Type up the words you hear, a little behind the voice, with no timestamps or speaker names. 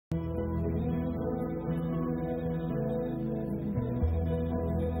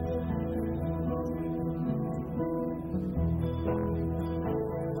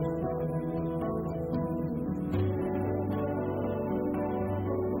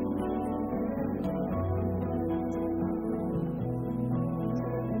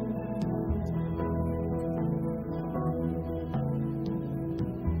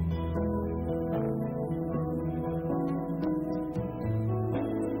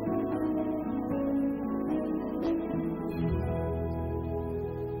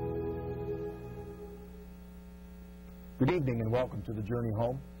Good evening and welcome to The Journey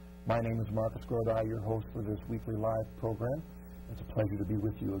Home. My name is Marxist Boy Scout, your host for this weekly live program. It's a pleasure to be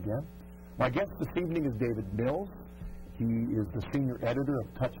with you again. My guest this evening is David Mills. He is the senior editor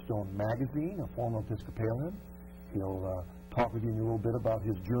of Touchstone Magazine, a former Episcopalian. He'll talk with you in a little bit about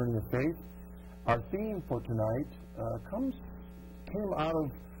his journey of faith. Our theme for tonight came out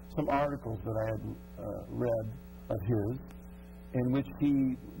of some articles that I had read of his, in which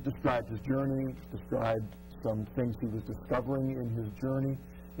he described his journey, described some things he was discovering in his journey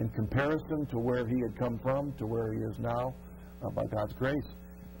in comparison to where he had come from to where he is now by God's grace.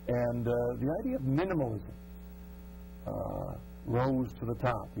 And the idea of minimalism rose to the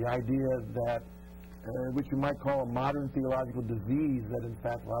top. The idea that, which you might call a modern theological disease that in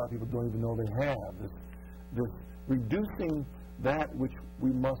fact a lot of people don't even know they have, this reducing that which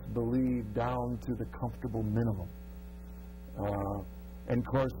we must believe down to the comfortable minimum. And of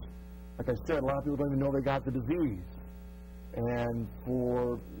course, like I said, a lot of people don't even know they got the disease. And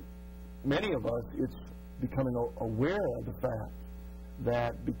for many of us, it's becoming aware of the fact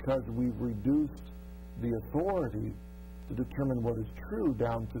that because we've reduced the authority to determine what is true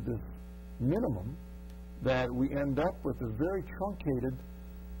down to this minimum, that we end up with a very truncated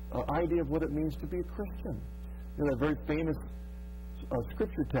idea of what it means to be a Christian. You know, that very famous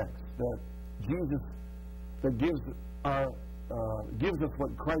scripture text that Jesus, that gives us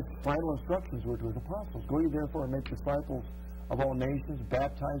what Christ's final instructions were to his apostles. Go ye therefore and make disciples of all nations,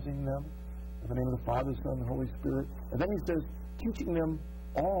 baptizing them in the name of the Father, Son, and Holy Spirit. And then he says, teaching them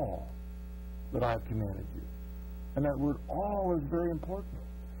all that I have commanded you. And that word all is very important.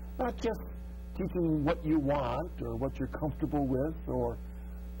 Not just teaching what you want or what you're comfortable with or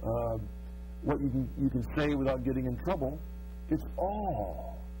what you can say without getting in trouble. It's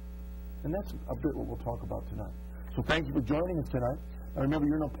all. And that's a bit what we'll talk about tonight. So thank you for joining us tonight. And remember,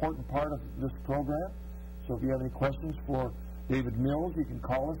 you're an important part of this program. So if you have any questions for David Mills, you can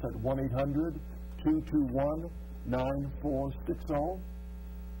call us at 1-800-221-9460,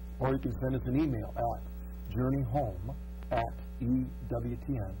 or you can send us an email at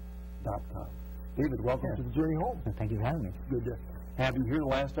journeyhome@ewtn.com. David, welcome to the Journey Home. Thank you for having me. Good to have you here. The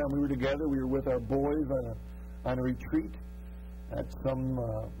last time we were together, we were with our boys on a retreat at some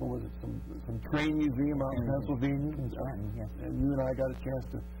train museum out in Pennsylvania. Yes. And you and I got a chance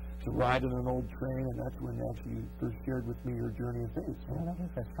to ride in an old train, and that's when actually you first shared with me your journey of faith. So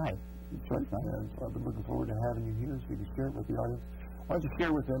that's right. And so I've been looking forward to having you here so you can share it with the audience. Why don't you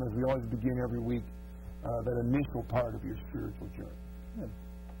share with them, as we always begin every week, that initial part of your spiritual journey? Good.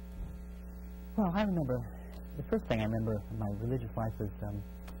 Well, I remember, the first thing I remember in my religious life was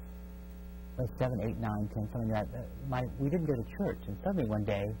 7, 8, 9, 10, something like that. We didn't go to church, and suddenly one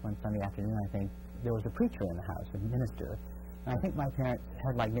day, one Sunday afternoon, I think, there was a preacher in the house, a minister. And I think my parents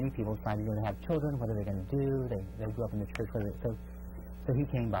had, like many people, decided to have children. What are they going to do? They grew up in the church. So he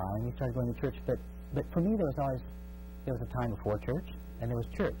came by, and we started going to church. But for me, there was a time before church, and there was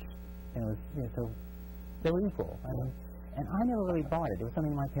church. And it was, so they were equal. And I never really bought it. It was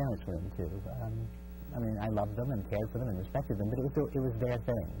something my parents were into. I loved them and cared for them and respected them, but it was their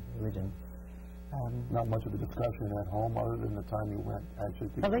thing, religion. Not much of a discussion at home other than the time you went actually.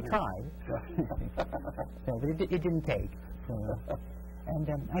 Well, they tried. But it didn't take. So, and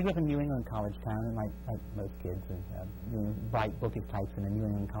I grew up in New England college town, and like most kids, bright, bookish types in a New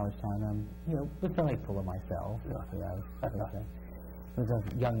England college town, was fairly full of myself. It was a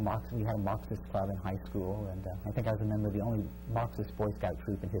young Marxist. We had a Marxist club in high school, and I think I was a member of the only Marxist Boy Scout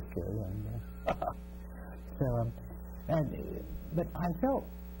troop in history. But I felt,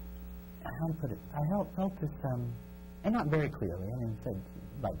 how to put it? I felt this, and not very clearly.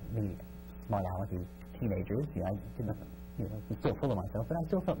 Like many smart alecky teenagers, I didn't, was still full of myself, but I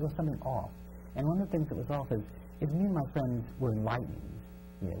still felt there was something off. And one of the things that was off is me and my friends were enlightened.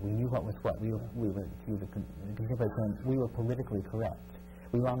 We knew what was what. We were to use a contemporary term, we were politically correct.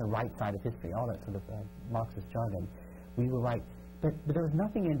 We were on the right side of history, all that sort of Marxist jargon. We were right. But there was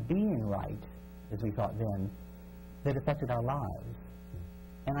nothing in being right, as we thought then, that affected our lives.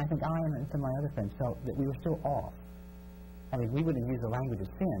 And I think I and some of my other friends felt that we were still off. We wouldn't use the language of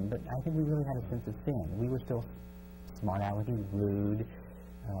sin, but I think we really had a sense of sin. We were still smart alecky, rude,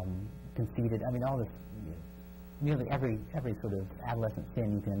 conceited. All this, nearly every sort of adolescent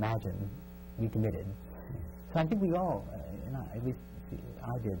sin you can imagine, we committed. So I think we all, at least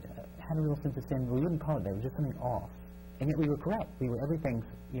I did, had a real sense of sin. We wouldn't call it that. It was just something off. And yet we were correct. We were everything,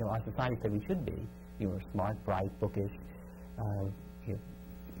 our society said we should be. We were smart, bright, bookish,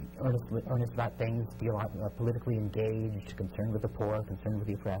 earnest about things, politically engaged, concerned with the poor, concerned with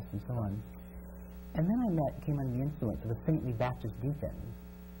the oppressed, and so on. And then I came under the influence of a saintly Baptist deacon,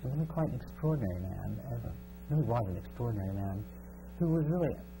 a really quite an extraordinary man. really was an extraordinary man, who was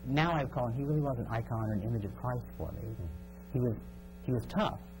really, now I call him, he really was an icon or an image of Christ for me. He was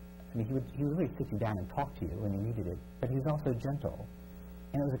tough. I mean, he would really sit you down and talk to you when you needed it, but he was also gentle.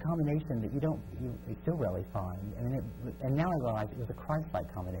 And it was a combination that you still rarely find. I mean, and now I realize it was a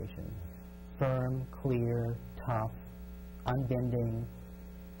Christ-like combination. Firm, clear, tough, unbending,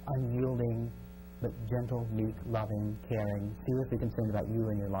 unyielding, but gentle, meek, loving, caring, seriously concerned about you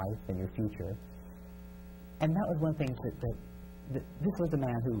and your life and your future. And that was one thing that this was a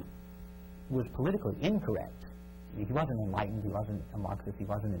man who was politically incorrect. He wasn't enlightened, he wasn't a Marxist, he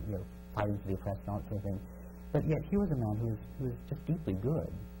wasn't fighting for the oppressed and all that sort of thing. But yet he was a man who was just deeply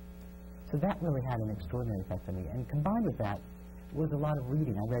good. So that really had an extraordinary effect on me. And combined with that was a lot of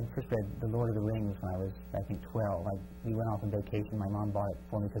reading. I first read The Lord of the Rings when I was, I think, 12. We went off on vacation. My mom bought it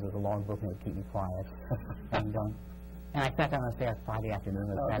for me because it was a long book and it would keep me quiet. And I sat down on a Friday afternoon.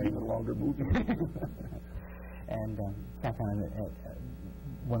 Even a longer movie. And sat down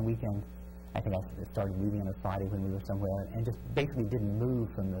one weekend. I think I started reading on a Friday when we were somewhere, and just basically didn't move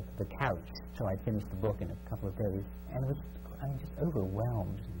from the couch till I finished the book in a couple of days. And it was, just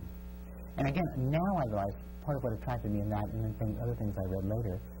overwhelmed. And again, now I realize part of what attracted me in that, and then other things I read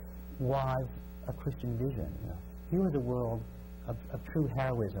later, was a Christian vision. Here was a world of true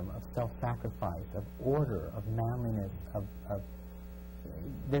heroism, of self-sacrifice, of order, of manliness, of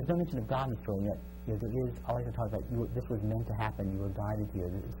there's no mention of God in the story yet. There is always a talk about this was meant to happen, you were guided here,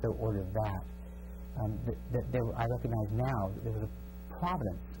 it's so ordered that. I recognize now that there was a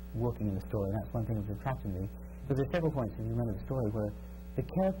providence working in the story, and that's one thing that was attracting me. Because there are several points, if you remember the story, where the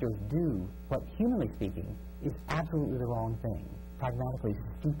characters do what, humanly speaking, is absolutely the wrong thing. Pragmatically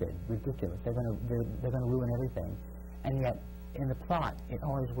stupid, ridiculous. They're going to ruin everything. And yet, in the plot, it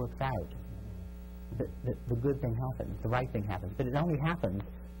always works out. The good thing happens, the right thing happens. But it only happens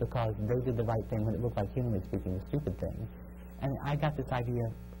because they did the right thing when it looked like, humanly speaking, the stupid thing. And I got this idea,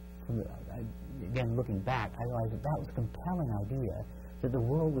 again, looking back, I realized that was a compelling idea, that the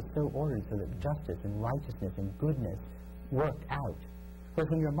world was so ordered so that justice and righteousness and goodness worked out. Of course,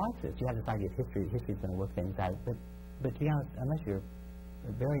 when you're a Marxist, you have this idea of history. History's going to work things out. But to be honest, unless you're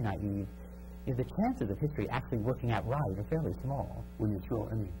very naive, the chances of history actually working out right are fairly small. When you throw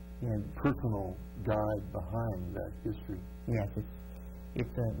any personal guide behind that history. Yes,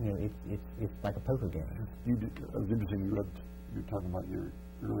 it's like a poker game. It was interesting. You were talking about your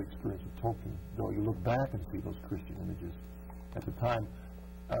early experience with Tolkien. Though you look back and see those Christian images at the time,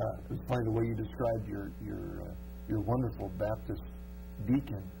 it was funny the way you described your wonderful Baptist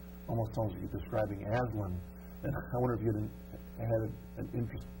deacon. Almost sounds like you're describing Aslan. And I wonder if you had an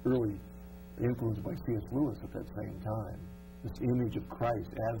interest, early influence by C.S. Lewis at that same time. This image of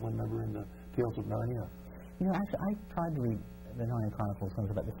Christ, Aslan, remember in the Tales of Narnia? Actually, I tried to read the Narnia Chronicles when I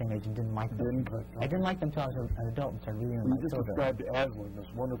was about the same age and didn't like them. I didn't like them until I was an adult and started reading them. You just described Aslan, this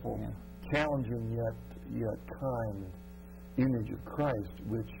wonderful, challenging yet kind image of Christ,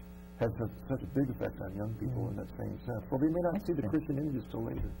 which has such a big effect on young people in that same sense. Well, they may not see the Christian images till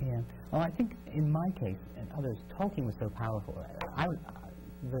later. Yeah. Well, I think in my case and others, Tolkien was so powerful.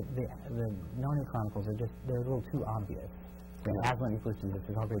 The Narnia Chronicles they're a little too obvious. Aslan equals Jesus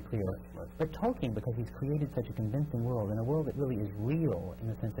is all very clear. Right. But Tolkien, because he's created such a convincing world, and a world that really is real in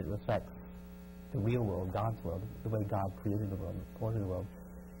the sense that it reflects the real world, God's world, the way God created the world, ordered the world,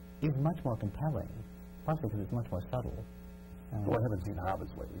 is much more compelling, partly because it's much more subtle. Well, I haven't seen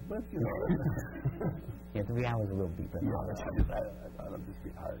Hobbits lately, but Yeah, 3 hours a little deeper. I'm just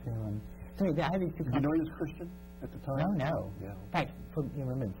being hard. I had these two. Did you know he was Christian at the time? No. Yeah. In fact,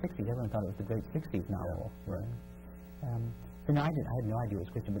 remember in the 60s, everyone thought it was the great 60s novel. Yeah. Right. So now I had no idea it was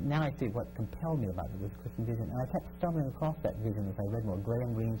Christian, but now I see what compelled me about it was Christian vision, and I kept stumbling across that vision as I read more.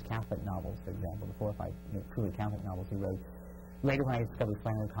 Graham Greene's Catholic novels, for example, the 4 or 5 truly Catholic novels he wrote. Later, when I discovered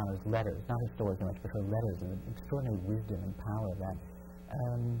Flannery O'Connor's letters, not his stories so much, but her letters, and the extraordinary wisdom and power of that.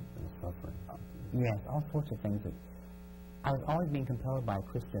 And suffering. Yes, all sorts of things. I was always being compelled by a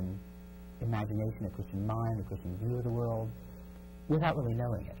Christian imagination, a Christian mind, a Christian view of the world, without really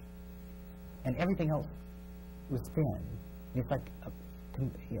knowing it. And everything else was thin. It's like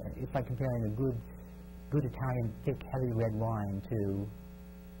comparing a good Italian, thick, heavy red wine to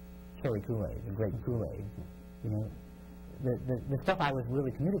cherry Kool-Aid, the grape Kool-Aid. The stuff I was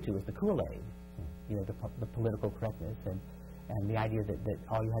really committed to was the Kool-Aid, the political correctness and the idea that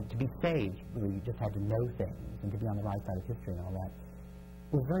all you had to be saved, really, you just had to know things and to be on the right side of history and all that,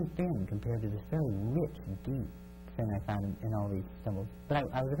 was very thin compared to this very rich, deep thing I found in all these symbols. But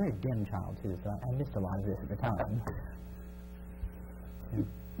I was a very dim child, too, so I missed a lot of this at the time.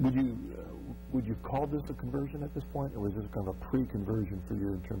 Would you call this a conversion at this point, or was this kind of a pre-conversion for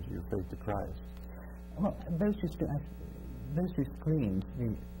you in terms of your faith to Christ? Well, those two screamed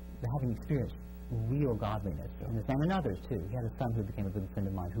the having experienced real godliness in the family, and others too. He had a son who became a good friend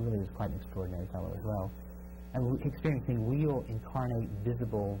of mine who really was quite an extraordinary fellow as well. And experiencing real, incarnate,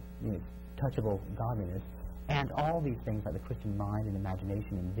 visible, touchable godliness, and all these things like the Christian mind and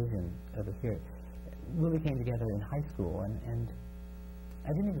imagination and vision over here really came together in high school. And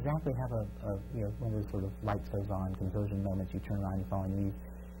I didn't exactly have one of those sort of lights goes on conversion moments. You turn around and fall on your knees.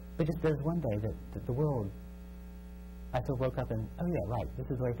 But just there's one day that the world, I sort of woke up and, oh yeah, right, this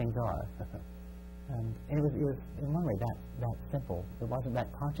is the way things are. And it was in one way that simple. It wasn't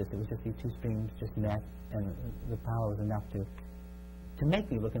that conscious. It was just these two streams just met, and the power was enough to make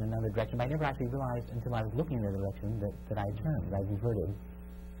me look in another direction. But I never actually realized until I was looking in the direction that I turned, that I converted.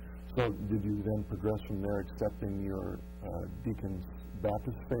 So did you then progress from there accepting your deacon's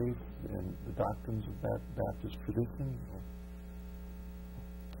Baptist faith and the doctrines of that Baptist tradition?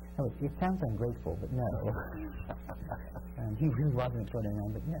 Oh, it sounds ungrateful, but no. He really was an extraordinary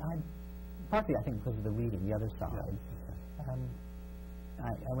man, but no, partly I think because of the reading, the other side.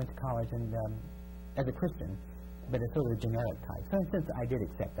 I went to college and as a Christian, but it's sort of a generic type. So in a sense, I did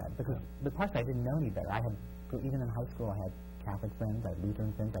accept that, because but partially I didn't know any better. Even in high school, I had Catholic friends, I had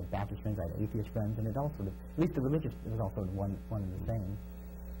Lutheran friends, I had Baptist friends, I had atheist friends, and it all sort of, at least the religious, it was all sort of one and the same.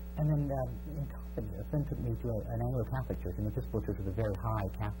 And then in college, a friend took me to an Anglo-Catholic church, an Episcopal church with a very high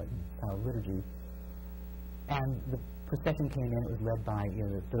Catholic style liturgy. And the procession came in, it was led by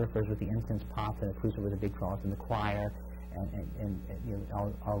the thurifiers with the incense pots and a crucifix with a big cross, and the choir, and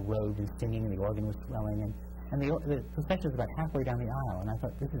all robed and singing, and the organ was swelling, and the procession was about halfway down the aisle, and I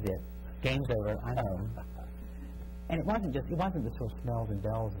thought, this is it, game's over, I'm home. And it wasn't the sort of smells and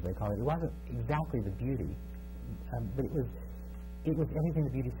bells, as they call it. It wasn't exactly the beauty, but it was everything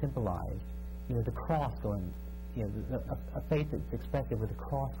the beauty symbolized. The cross going, a faith that's expressive with the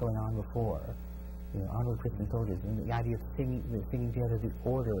cross going on before, onward Christian soldiers, and the idea of singing together the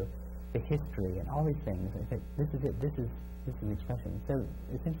order, the history, and all these things. I said, this is it. This is the expression. So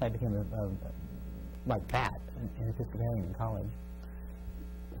essentially, I became like that, an Episcopalian in college.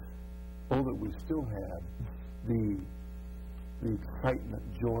 Oh, that we still have the excitement,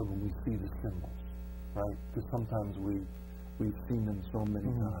 joy when we see the symbols, right? Because sometimes we've seen them so many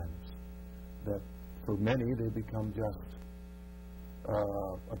times that for many they become just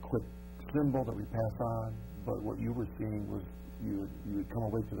a quick symbol that we pass on. But what you were seeing was you would come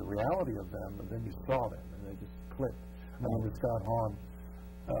away to the reality of them, and then you saw them, and they just clicked. I remember Scott Hahn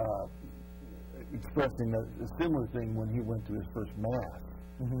expressing a similar thing when he went to his first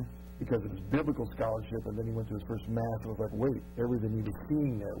Mass. Because of his biblical scholarship, and then he went to his first Mass, and was like, wait, everything he was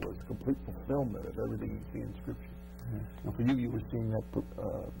seeing there was complete fulfillment of everything you see in Scripture. And for you were seeing that, I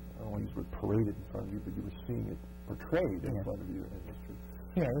don't want to use the word paraded in front of you, but you were seeing it portrayed in front of you in history.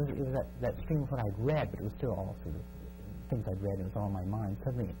 Yeah, it was that stream of what I'd read, but it was still all sort of things I'd read, and it was all in my mind,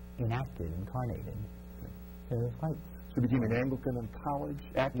 suddenly enacted, incarnated. So it was quite... So you became an Anglican in college,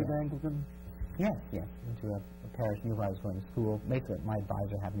 active Anglican? Yes. Went to a parish near where I was going to school. Basically, my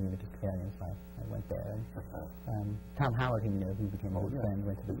advisor happened to be an Episcopalian, so I went there. And Tom Howard, who became old friend,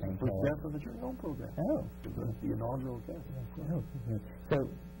 went to the same parish. Guest of the Church Home program. Oh. The inaugural guest. So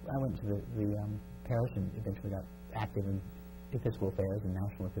I went to the parish and eventually got active in Episcopal affairs and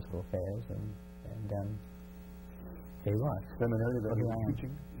national Episcopal affairs, and there you are. Seminary, that you're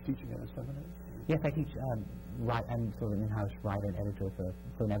teaching at a seminary? Yes, I teach. I'm sort of an in-house writer and editor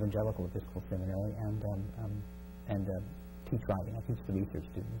for an evangelical Episcopal seminary, and teach writing. I teach the research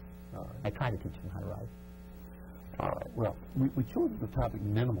students. I try to teach them how to write. All right. Well, we chose the topic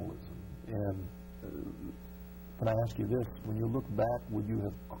minimalism, and can I ask you this: when you look back, would you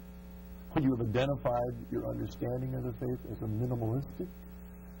have identified your understanding of the faith as a minimalistic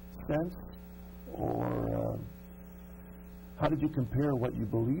sense, or how did you compare what you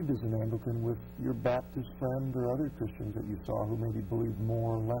believed as an Anglican with your Baptist friend or other Christians that you saw who maybe believed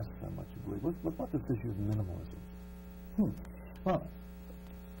more or less than what you believe? What about this issue of minimalism? Well,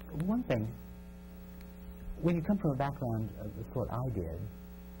 one thing, when you come from a background of the sort I did,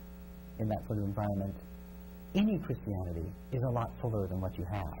 in that sort of environment, any Christianity is a lot fuller than what you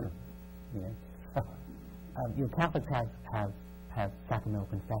have. Sure. Catholics have sacramental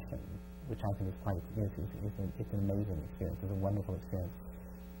confession, which I think is quite it's an amazing experience. It's a wonderful experience.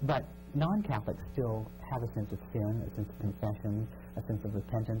 But non-Catholics still have a sense of sin, a sense of confession, a sense of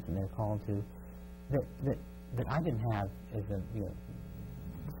repentance, and they're called to that I didn't have as a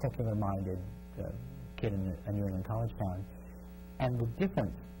secular-minded kid in a New England college town. And the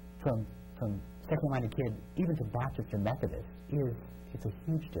difference from secular-minded kid even to Baptist or Methodist it's a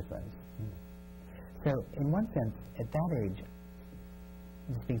huge difference. So in one sense, at that age,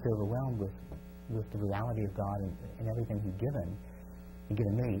 just being so overwhelmed with with the reality of God and everything He'd given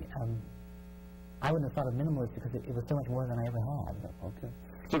me, I wouldn't have thought of minimalism because it was so much more than I ever had. Okay.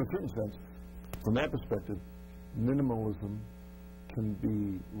 So in a certain sense, from that perspective, minimalism can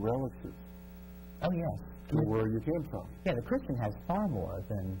be relative. Oh, yes. To where you came from. Yeah, the Christian has far more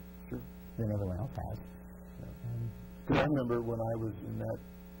than everyone else has. Because I remember when I was in that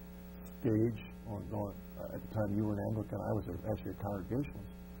stage, at the time you were an Anglican, I was actually a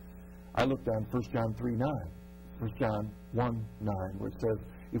Congregationalist. I looked down 1 John 3:9, 1 John 1:9, where it says,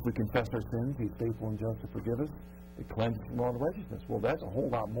 if we confess our sins, He's faithful and just to forgive us. It cleanses from all unrighteousness. Well, that's a whole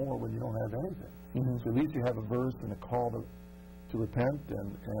lot more when you don't have anything. Mm-hmm. So at least you have a verse and a call to repent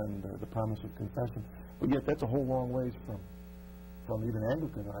and the promise of confession. But yet that's a whole long ways from even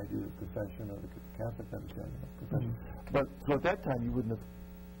Anglican idea of confession or the Catholic understanding of confession. Mm-hmm. But so at that time you wouldn't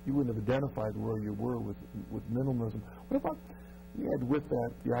have identified where you were with minimalism. What about you had with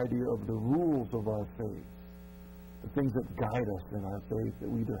that the idea of the rules of our faith, the things that guide us in our faith that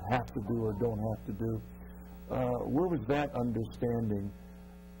we either have to do or don't have to do? Where was that understanding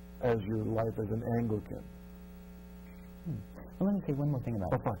as your life as an Anglican? Well, let me say one more thing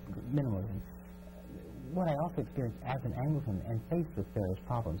about minimalism. What I also experienced as an Anglican and faced with various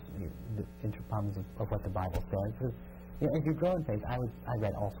problems, the problems of what the Bible says, was, as you grow in faith, I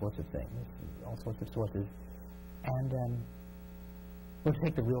read all sorts of things, all sorts of sources, and we'll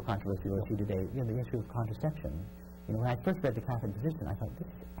take the real controversial issue today, the issue of contraception. When I first read the Catholic position, I thought, this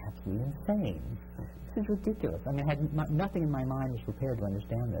is absolutely insane. This is ridiculous. I mean, I had nothing in my mind was prepared to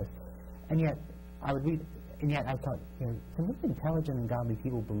understand this, and yet I would read. And yet I thought, some really intelligent and godly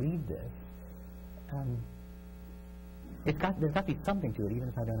people believe this. There's got to be something to it, even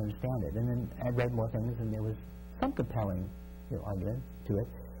if I don't understand it. And then I read more things, and there was some compelling argument to it.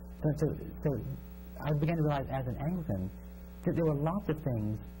 So I began to realize, as an Anglican, that there were lots of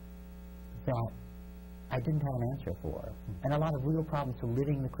things that I didn't have an answer for, and a lot of real problems to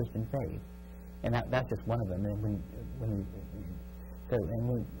living the Christian faith. And that's just one of them. And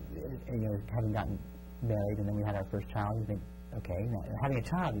having gotten married, and then we had our first child, you think, okay, now having a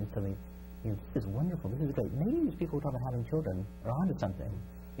child, you suddenly, this is wonderful, this is great. Maybe these people who talk about having children are onto something,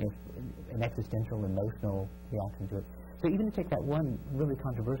 an existential, emotional reaction to it. So even to take that one really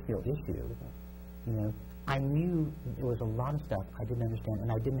controversial issue, I knew there was a lot of stuff I didn't understand,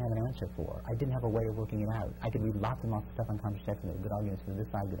 and I didn't have an answer for. I didn't have a way of working it out. I could read lots and lots of stuff on contraception. There were good arguments for this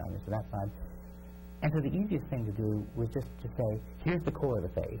side, good arguments for that side. And so the easiest thing to do was just to say, here's the core of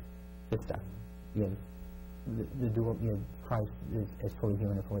the faith, this stuff. The dual, Christ is fully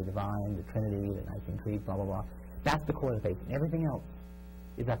human and fully divine, the Trinity, the Nicene Creed, blah, blah, blah. That's the core of the faith. And everything else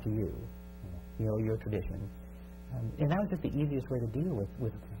is up to you, your tradition. And that was just the easiest way to deal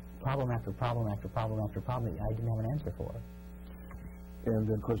with problem after problem after problem after problem that I didn't have an answer for. And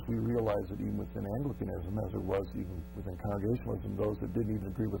then, of course, we realize that even within Anglicanism, as it was even within Congregationalism, those that didn't even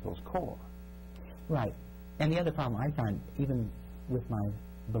agree with those core. Right. And the other problem I find, even with my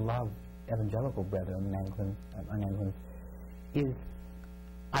beloved evangelical brethren and Anglicans, is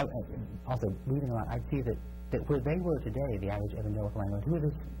also reading a lot, I see that where they were today, the average evangelical Anglican, who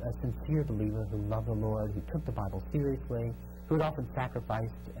was a sincere believer, who loved the Lord, who took the Bible seriously, who had often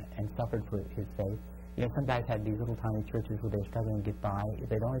sacrificed and suffered for his faith. Some guys had these little tiny churches where they were struggling to get by. If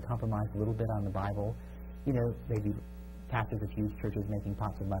they'd only compromised a little bit on the Bible, they'd be pastors of huge churches making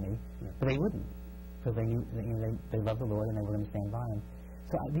pots of money, but they wouldn't, because they knew they loved the Lord and they were going to stand by Him.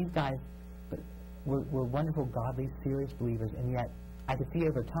 So these guys were wonderful, godly, serious believers, and yet I could see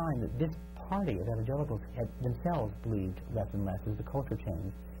over time that this party of evangelicals had themselves believed less and less as the culture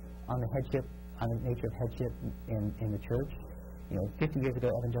changed on the nature of headship in the church. 50 years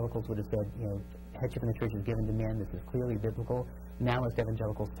ago, evangelicals would have said, headship in the church is given to men. This is clearly biblical. Now, most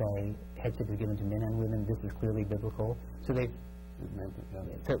evangelicals say headship is given to men and women. This is clearly biblical. So I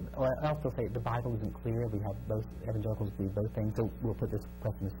also say the Bible isn't clear. We have both evangelicals believe both things. So we'll put this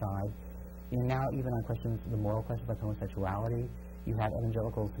question aside. Now, even on the moral questions like homosexuality, you have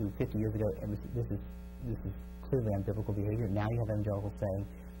evangelicals who 50 years ago, this is clearly unbiblical behavior. Now you have evangelicals saying,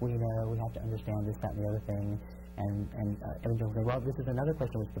 we have to understand this, that, and the other thing. And evangelicals say, well, this is another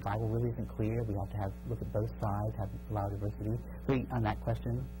question which the Bible really isn't clear. We have to look at both sides, allow diversity. So on that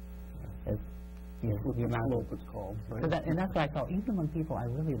question, as the amount of it's called, right? So and that's why I felt, even among people I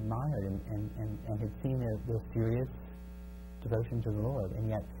really admired and had seen their serious devotion to the Lord, and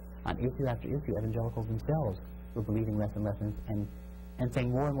yet on issue after issue, evangelicals themselves were believing less and less, and saying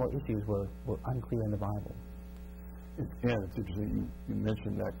more and more issues were unclear in the Bible. Yeah, it's interesting. You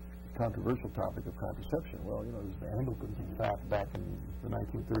mentioned that controversial topic of contraception. Well, it was the Anglicans, in fact, back in the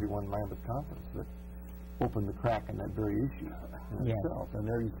 1931 Lambeth Conference that opened the crack in that very issue itself. And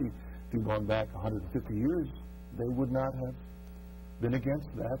there you see if you'd gone back 150 years, they would not have been against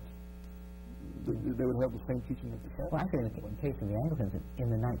that. They would have the same teaching that the Catholics. Well, actually, in the case of the Anglicans, in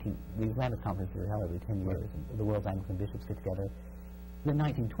the Islamic conferences are held every 10 years, and the world's Anglican bishops get together. The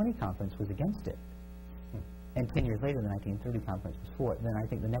 1920 conference was against it. And 10 years later, the 1930 conference was for it. And then I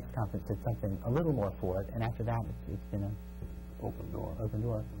think the next conference said something a little more for it, and after that, it's been an open door. Open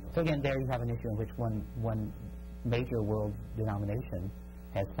door. So again, there you have an issue in which one major world denomination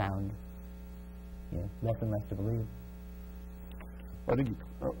has found less and less to believe. I think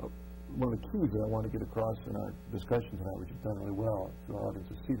one of the keys that I want to get across in our discussion tonight, which you've done really well, to our audience,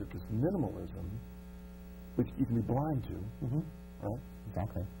 to see that this minimalism, which you can be blind to, right?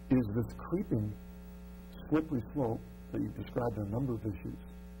 Exactly. Is this creeping, slippery slope that you've described in a number of issues.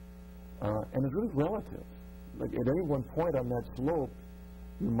 And it's really relative. Like at any one point on that slope,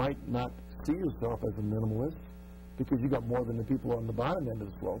 you might not see yourself as a minimalist because you got more than the people on the bottom end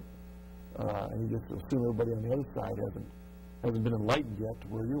of the slope. And you just assume everybody on the other side hasn't been enlightened yet to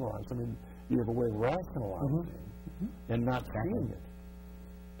where you are. So, I mean, you have a way of rationalizing and not seeing it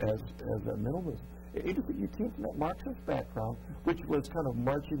as a minimalism. You came from that Marxist background, which was kind of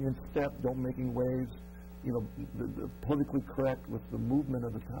marching in step, don't making waves, the politically correct with the movement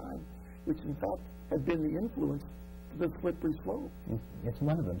of the time, which in fact had been the influence to the slippery slope. It's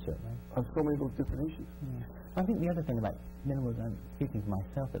one of them, certainly. On so many of those different issues. Yeah. I think the other thing about minimalism, speaking for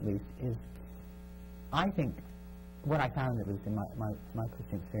myself at least, is I think what I found, at least in my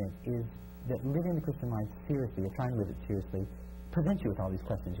Christian experience, is that living the Christian life seriously, or trying to live it seriously, presents you with all these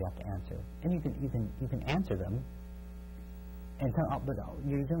questions you have to answer. And you can answer them, and but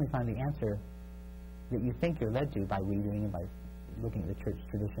you generally find the answer that you think you're led to by reading and by looking at the church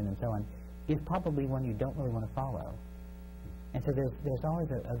tradition and so on, is probably one you don't really want to follow. And so there's always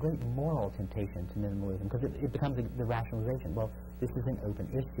a great moral temptation to minimalism, because it becomes the rationalization. Well, this is an open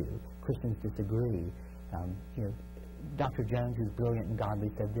issue. Christians disagree. Dr. Jones, who's brilliant and godly,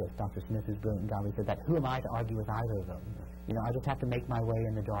 said this. Dr. Smith, who's brilliant and godly, said that. Who am I to argue with either of them? I just have to make my way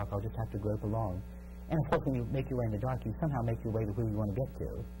in the dark. I'll just have to grope along. And of course, when you make your way in the dark, you somehow make your way to where you want to get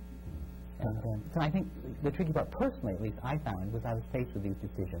to. And so I think the tricky part, personally at least, I found, was I was faced with these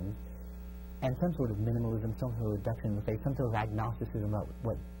decisions, and some sort of minimalism, some sort of reduction in the faith, some sort of agnosticism about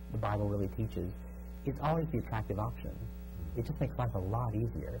what the Bible really teaches, is always the attractive option. It just makes life a lot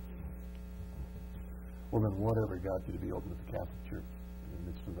easier. Well, then whatever got you to be open to the Catholic Church in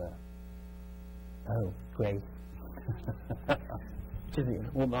the midst of that? Oh, grace.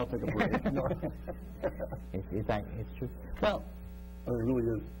 We'll now take a break. It's true. Well, it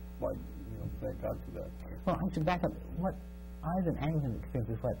really is, like, thank God for that. Well, I should back up. What I, as an Anglican,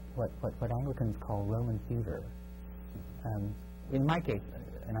 experience is what Anglicans call Roman fever. In my case,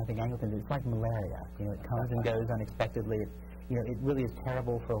 and I think Anglicans, it's like malaria. It comes and goes unexpectedly. It really is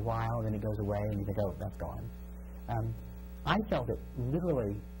terrible for a while, and then it goes away, and you think, oh, that's gone. I felt it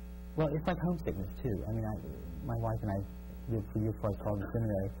literally. Well, it's like homesickness too. I mean, my wife and I lived for years before I was called to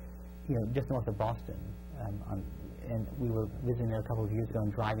seminary, just north of Boston, and we were visiting there a couple of years ago,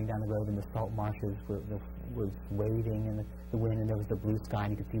 and driving down the road, and the salt marshes was waving in the wind, and there was the blue sky,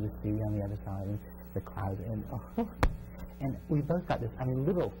 and you could see the sea on the other side, and the clouds, and we both got this,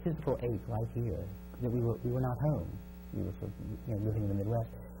 literal physical ache right here that we were not home. We were sort of, living in the Midwest.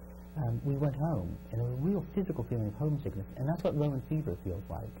 We went home, and there was a real physical feeling of homesickness, and that's what Roman fever feels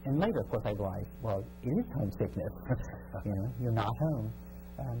like. And later, of course, I realized, well, it is homesickness. You're not home.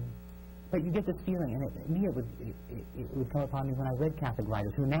 But you get this feeling, and it would come upon me when I read Catholic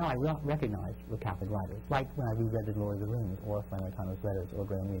writers, who now I recognize were Catholic writers, like when I reread The Lord of the Rings, or Flannery O'Connor's letters, or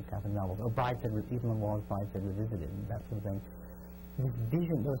Graham Reed's Catholic novels, or Evelyn Waugh's Brideshead Revisited, and that sort of thing. This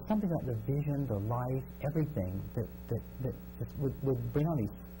vision, there was something about the vision, the life, everything that just would bring on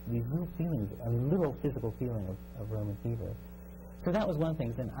these real feelings, literal physical feeling of Roman fever. So that was one of the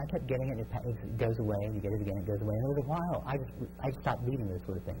things, and I kept getting it. It goes away, and you get it again, it goes away. And over a while, I stopped reading those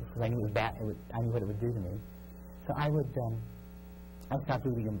sort of things because I knew it was bad. I knew what it would do to me. So I stopped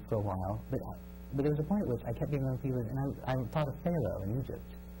reading them for a while. But there was a point at which I kept getting Roman fever, and I thought of Pharaoh in Egypt.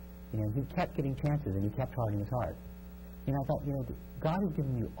 He kept getting chances, and he kept hardening his heart. I thought, God has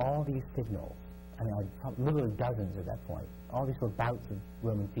given you all these signals. Literally dozens at that point. All these sort of bouts of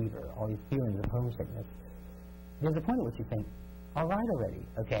Roman fever, all these feelings of homesickness. There's a point at which you think, all right already,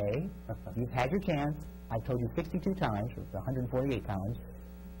 okay, you've had your chance. I've told you 62 times, or 148 times.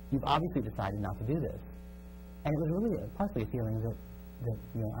 You've obviously decided not to do this. And it was really partly a feeling that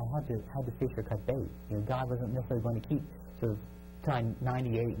I had to fish or cut bait. God wasn't necessarily going to keep sort of time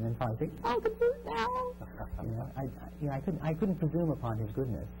 98 and then finally say, I can do it now. I couldn't presume upon His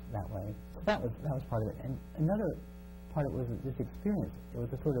goodness that way. So that was part of it. And another part of it was this experience. It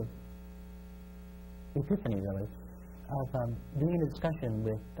was a sort of epiphany, really, of doing a discussion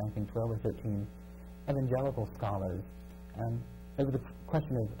with, I think, 12 or 13 evangelical scholars over the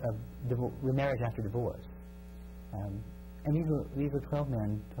question of remarriage after divorce. And these were 12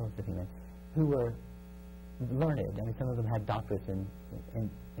 men, 12 or 15 men, who were learned. I mean, some of them had doctorates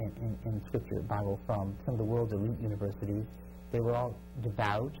in Scripture, Bible, from some of the world's elite universities. They were all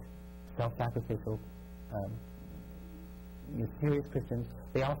devout, self-sacrificial, serious Christians.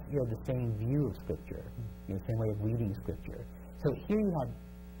 They all had the same view of Scripture, the same way of reading Scripture. So here you had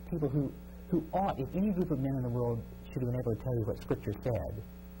people who ought, if any group of men in the world should have been able to tell you what Scripture said,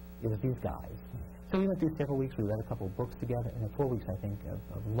 it was these guys. So we went through several weeks. We read a couple of books together, and 4 weeks, I think,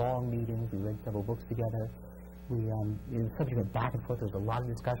 of long meetings. We read several books together. The subject went back and forth. There was a lot of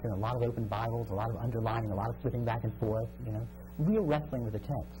discussion, a lot of open Bibles, a lot of underlining, a lot of flipping back and forth, real wrestling with the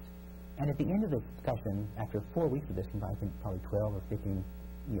text. And at the end of the discussion, after 4 weeks of this, I think probably 12 or 15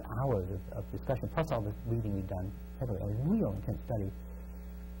 hours of discussion, plus all this reading we'd done, a real intense study,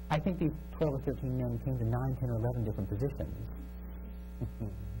 I think these 12 or 13 men came to 9, 10, or 11 different positions.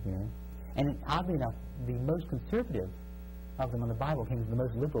 And oddly enough, the most conservative of them on the Bible came to the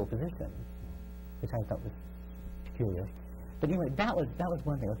most liberal position, which I thought was peculiar. But anyway, that was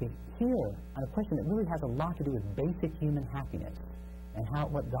one thing. Okay, here, on a question that really has a lot to do with basic human happiness and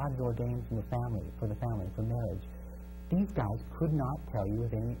what God has ordained for the family, for marriage, these guys could not tell you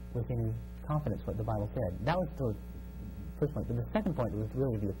with any confidence what the Bible said. That was the first point. But the second point was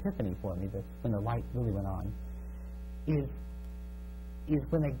really the epiphany for me, when the light really went on, is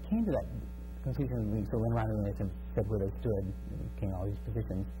when they came to that conclusion. We sort of went around and they said where they stood, and came all these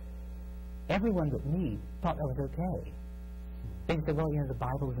positions. Everyone but me thought that was okay. They said, well, the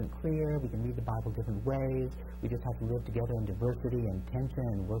Bible isn't clear. We can read the Bible different ways. We just have to live together in diversity and tension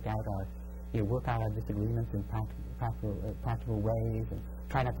and work out our disagreements in practical ways, and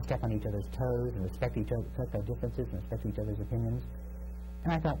try not to step on each other's toes, and respect our differences and respect each other's opinions.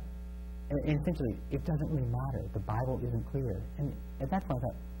 And I thought, and essentially, it doesn't really matter. The Bible isn't clear. And at that point, I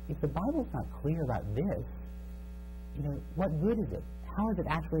thought, if the Bible's not clear about this, what good is it? How is it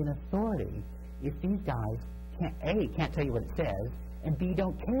actually an authority if these guys can't tell you what it says, and B,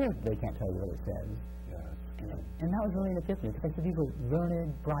 don't care if they can't tell you what it says? Yes. And that was really an epiphany, because I said these were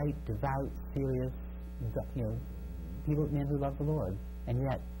learned, bright, devout, serious, men who love the Lord. And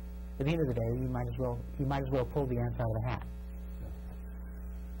yet, at the end of the day, you might as well pull the answer out of the hat.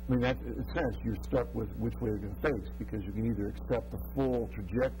 I mean, in a sense, you're stuck with which way you're going to face, because you can either accept the full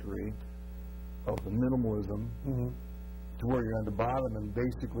trajectory of the minimalism to where you're on the bottom, and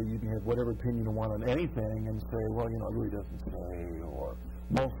basically you can have whatever opinion you want on anything and say, well, it really doesn't say, or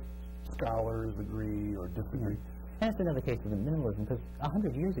most scholars agree or disagree. And that's another case of the minimalism, because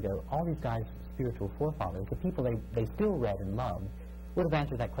 100 years ago, all these guys' spiritual forefathers, the people they still read and loved, would have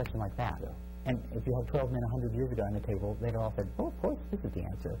answered that question like that. Yeah. And if you had 12 men 100 years ago on the table, they'd all said, "Oh, of course, this is the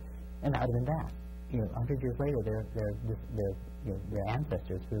answer," and that would have been that. 100 years later, their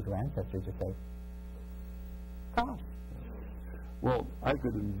ancestors, spiritual ancestors, just say, "Gosh." Well, I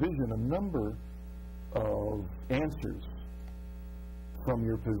could envision a number of answers from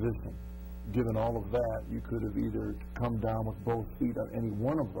your position. Given all of that, you could have either come down with both feet on any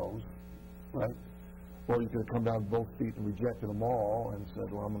one of those, right? Or you could have come down with both feet and rejected them all and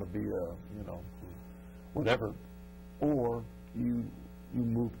said, well, I'm going to be whatever. Or you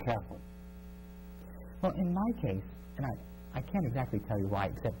moved Catholic. Well, in my case, and I can't exactly tell you why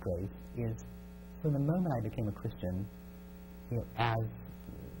except grace, is from the moment I became a Christian, as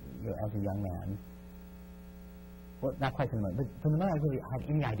a young man, well, not quite from the moment, but from the moment I really had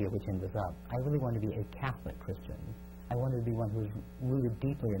any idea which end was up, I really wanted to be a Catholic Christian. I wanted to be one who was rooted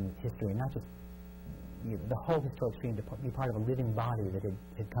deeply in history, not just the whole historic stream, to be part of a living body that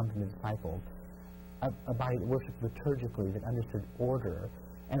had come from the disciples, a body that worshipped liturgically, that understood order,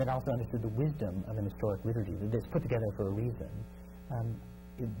 and that also understood the wisdom of an historic liturgy that's put together for a reason.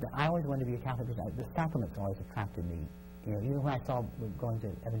 I always wanted to be a Catholic Christian. The sacraments always attracted me. Even when I saw going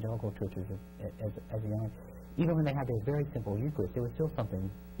to evangelical churches as a young man, even when they had those very simple Eucharist, there was still something,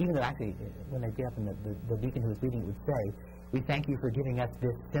 even though actually when they get up and the deacon who was leading it would say, "We thank you for giving us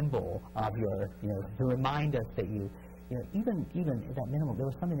this symbol of your, to remind us that even at that minimum, there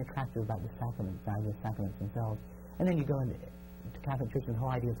was something attractive about the sacraments, the sacraments themselves." And then you go into Catholic Church and the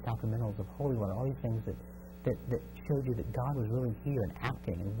whole idea of sacramentals, of holy water, all these things that showed you that God was really here and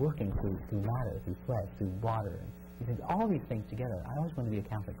acting and working through matter, through flesh, through water. And all these things together. I always wanted to be a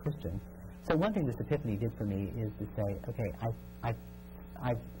Catholic Christian. So one thing this epiphany did for me is to say, okay,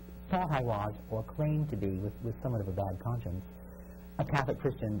 I thought I was, or claimed to be, with somewhat of a bad conscience, a Catholic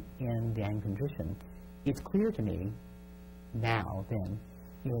Christian in the Anglican tradition. It's clear to me now, then,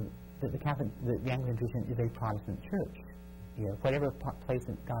 that the Anglican tradition is a Protestant church. You know, whatever place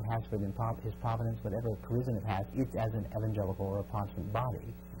that God has for it in His providence, whatever charism it has, it's as an evangelical or a Protestant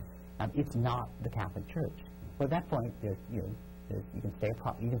body. It's not the Catholic Church. Well, at that point, you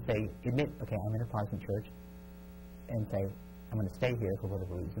can admit, okay, I'm in a Protestant church, and say, I'm going to stay here for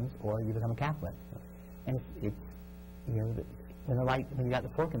whatever reasons, or you become a Catholic. And it's you know, when you got the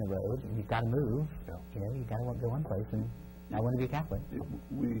fork in the road, and you've got to move, you know, you've got to go one place, and I want to be a Catholic.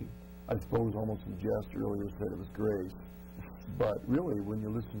 I suppose, almost in jest earlier said it was grace. But really, when you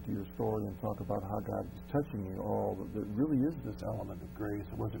listen to your story and talk about how God is touching you all, there really is this element of grace.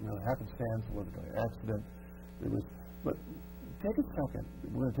 It wasn't really happenstance. It wasn't an accident. But take a second.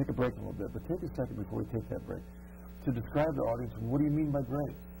 We're going to take a break a little bit, but take a second before we take that break to describe to the audience, what do you mean by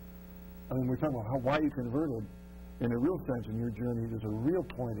grace? I mean, we're talking about why you converted. In a real sense, in your journey, there's a real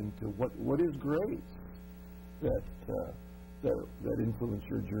pointing to what is grace that influenced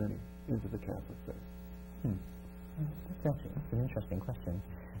your journey into the Catholic faith. That's an interesting question.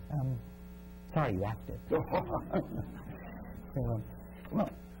 Sorry you asked it. So, well,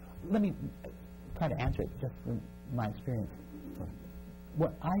 let me try to answer it just from my experience.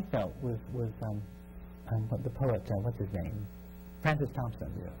 What I felt was the poet, what's his name? Francis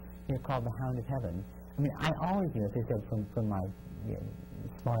Thompson. Yeah. Called The Hound of Heaven. I mean, I always knew, as I said, from my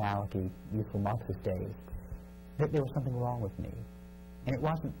smart alecky, youthful Marxist days, that there was something wrong with me. And it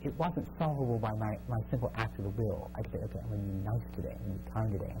wasn't solvable by my simple act of the will. I could say, okay, I'm going to be nice today, I'm going to be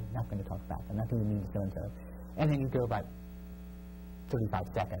kind today, I'm not going to talk back, I'm not going to be mean to so-and-so. And then you go about 35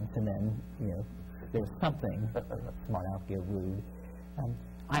 seconds, and then, there was something, smart alecky or rude.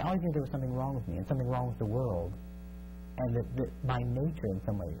 I always knew there was something wrong with me, and something wrong with the world. And that my nature in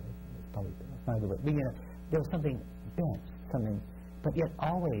some ways, probably not a good way, but there was something bent, but yet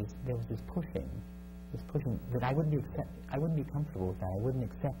always there was this pushing that I wouldn't be comfortable with that. I wouldn't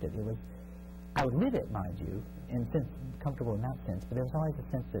accept it. I would live it, mind you, and comfortable in that sense, but there was always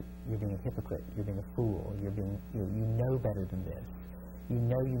a sense that you're being a hypocrite, you're being a fool, you know better than this. You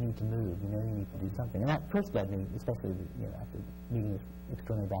know you need to move, you know you need to do something. And that first led me, especially after meeting this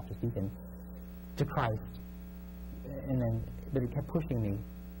extraordinary Baptist deacon, to Christ. But it kept pushing me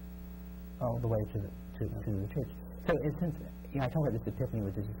all the way to the church. So since I talk about this epiphany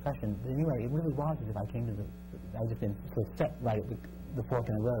with this discussion, but anyway, it really was as if I came to I just been sort of set right at the fork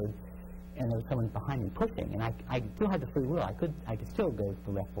in the road, and there was someone behind me pushing, and I still had the free will. I could still go to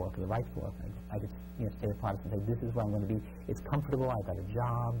the left fork or the right fork. I could stay a Protestant and say, this is where I'm going to be. It's comfortable. I've got a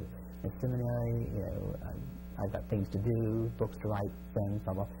job, a seminary. I've got things to do, books to write, friends,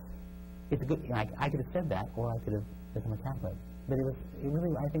 blah blah. It's a good. I could have said that, or I could have become a Catholic. But it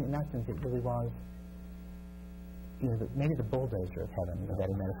really, I think in that sense, it really was. Maybe the bulldozer of heaven is a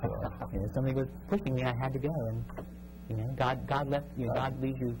better metaphor. Something was pushing me, and I had to go. And God left. God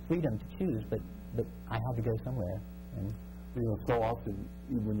leaves you freedom to choose, but I had to go somewhere. And so often,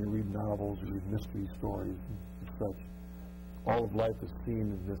 even when you read novels, you read mystery stories and such, all of life is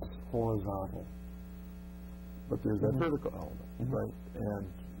seen in this horizontal. But there's that vertical element, right?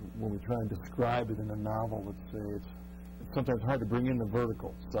 And when we try and describe it in a novel, let's say it's sometimes hard to bring in the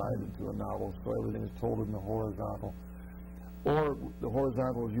vertical side into a novel, so everything is told in the horizontal. Or the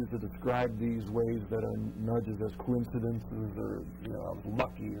horizontal is used to describe these ways that are nudges as coincidences, or I was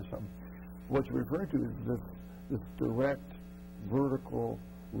lucky or something. What you're referring to is this direct, vertical,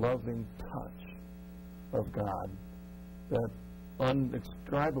 loving touch of God that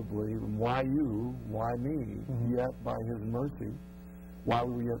unexcribably, why you, why me, yet by His mercy, while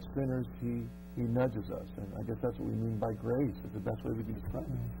we were yet sinners, He nudges us, and I guess that's what we mean by grace. Is the best way we can describe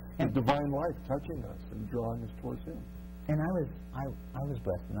it. And divine life touching us and drawing us towards Him. And I was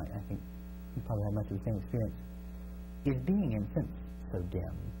blessed, and I think you probably had much of the same experience. Is being in a sense so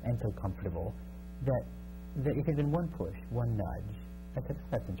dim and so comfortable that if it had been one push, one nudge, I said,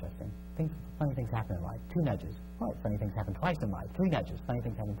 that's interesting. Funny things happen in life. 2 nudges. Right. Funny things happen twice in life. 3 nudges. Funny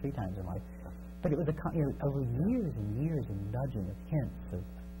things happen 3 times in life. But it was over years and years of nudging, of hints of.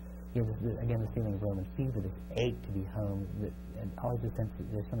 Again, the feeling of Roman fever, this ache to be home, and always the sense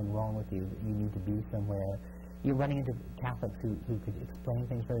that there's something wrong with you, that you need to be somewhere. You're running into Catholics who could explain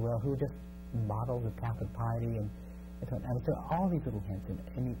things very well, who are just models of Catholic piety, and so all these little hints.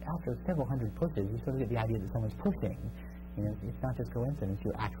 And after several hundred pushes, you sort of get the idea that someone's pushing. It's not just coincidence;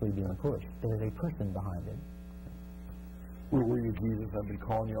 you're actually being pushed. There's a person behind it. Where were you, Jesus? I've been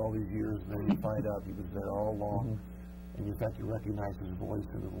calling you all these years, and then you find out He was there all along. And in fact, you recognize His voice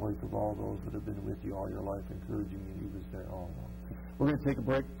and the voice of all those that have been with you all your life, encouraging you. He was there all along. We're going to take a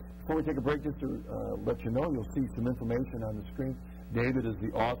break. Before we take a break, just to let you know, you'll see some information on the screen. David is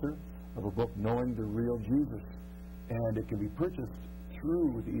the author of a book, Knowing the Real Jesus, and it can be purchased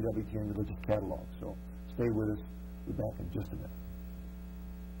through the EWTN Religious Catalog. So stay with us. We'll be back in just a minute.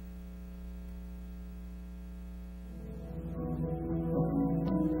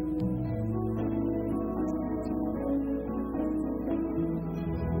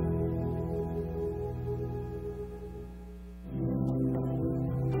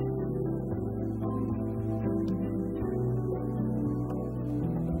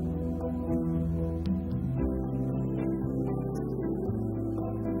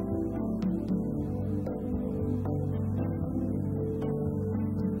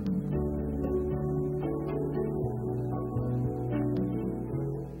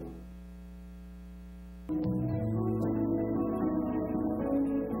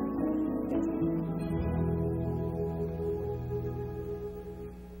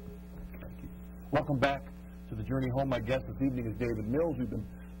 Welcome back to the Journey Home. My guest this evening is David Mills. We've been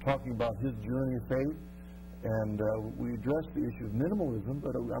talking about his journey of faith, and we addressed the issue of minimalism,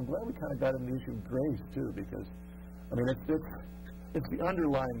 but I'm glad we kind of got into the issue of grace, too, because, I mean, it's the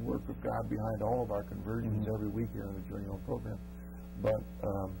underlying work of God behind all of our conversions every week here on the Journey Home program. But,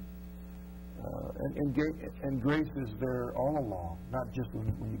 and grace is there all along, not just when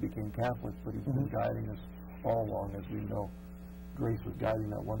you became Catholics, but He's been guiding us all along, as we know. Grace was guiding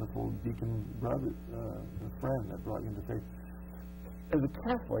that wonderful deacon brother, friend that brought you into faith. As a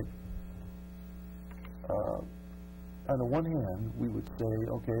Catholic, on the one hand, we would say,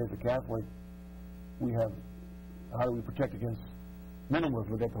 okay, as a Catholic, we have, how do we protect against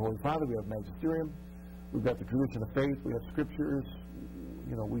minimalism? We've got the Holy Father, we have Magisterium, we've got the tradition of faith, we have scriptures,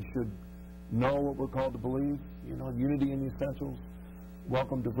 you know, we should know what we're called to believe, you know, unity in the essentials,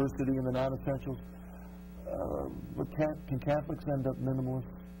 welcome diversity in the non-essentials. But can Catholics end up minimalists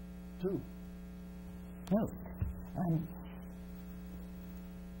too? No.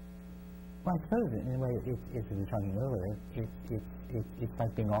 Well, I suppose in a way, as we were talking earlier, it's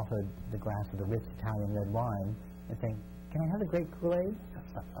like being offered the glass of the rich Italian red wine and saying, "Can I have the great Kool-Aid?"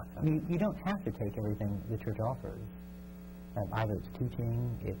 I mean, you don't have to take everything the Church offers. Either it's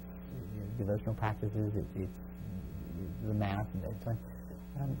teaching, it's devotional practices, it's the Mass, and so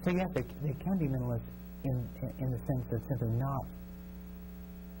on. So yes, they can be minimalists in the sense of simply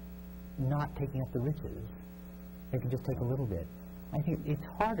not taking up the riches. They can just take a little bit. I think it's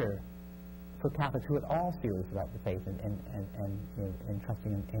harder for Catholics who are at all serious about the faith and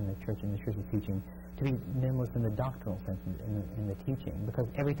trusting in the Church and the Church's teaching to be minimalist in the doctrinal sense, in the teaching, because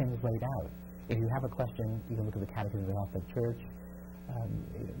everything is laid out. If you have a question, you can look at the Catechism of the Catholic Church,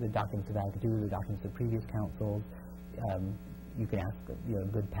 the doctrines of Vatican II, the doctrines of previous councils. You can ask a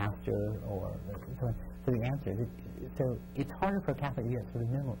good pastor or so on for the answers. So it's harder for a Catholic to get sort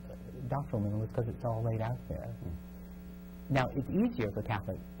of doctrinal minimalist because it's all laid out there. Now, it's easier for a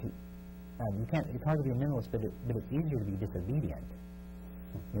Catholic to, it's hard to be a minimalist, but it's easier to be disobedient.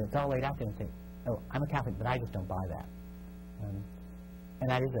 You know, it's all laid out there and say, "Oh, I'm a Catholic, but I just don't buy that." And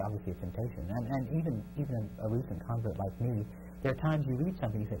that is obviously a temptation. And even a recent convert like me, there are times you read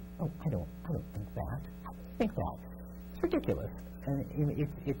something and you say, "Oh, I don't think that. I don't think that. It's ridiculous." And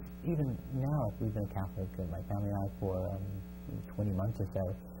it's even now, if we've been Catholic, my family and I, for 20 months or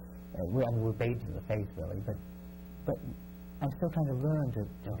so, we're babes in the faith, really, but I'm still trying to learn to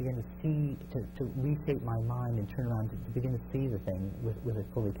begin to see, to reshape my mind and turn around to begin to see the thing with a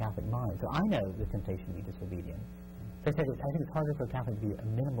fully Catholic mind. So I know the temptation to be disobedient. So I think it's harder for a Catholic to be a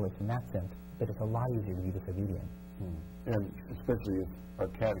minimalist in that sense, but it's a lot easier to be disobedient. And especially if our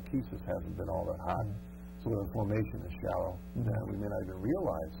catechesis hasn't been all that hot. So the formation is shallow, that we may not even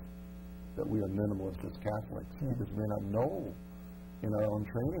realize that we are minimalists as Catholics because we may not know in our own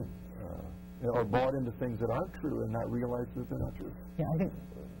training or bought into things that aren't true and not realize that they're not true. Yeah, I think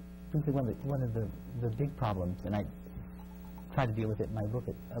one of the big problems, and I try to deal with it in my book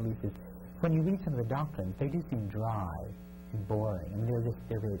at least, is when you read some of the doctrines, they do seem dry and boring. I mean,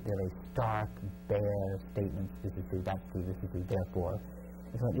 they're very stark, bare statements. This is true, that's true, this is true, therefore.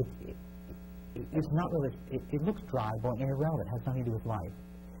 So it's not really, it looks dry, boring, and irrelevant. It has nothing to do with life.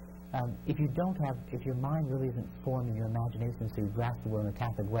 If your mind really isn't formed in your imagination so you grasp the world in a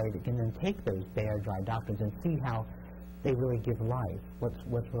Catholic way that can then take those bare, dry doctrines and see how they really give life, what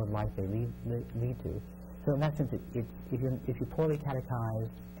sort of life they lead to. So in that sense, if you're poorly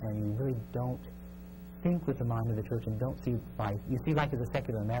catechized and you really don't think with the mind of the Church and don't see life, you see life as a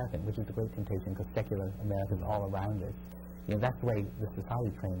secular American, which is a great temptation because secular America is all around us. You know, that's the way the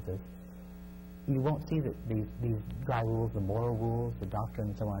society trains us. You won't see that these dry rules, the moral rules, the doctrine,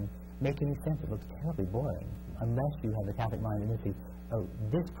 and so on, make any sense. It looks terribly boring unless you have the Catholic mind and you see, oh,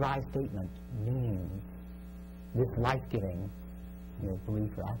 this dry statement means this life-giving,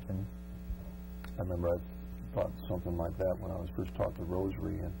 belief or action. I remember I thought something like that when I was first taught the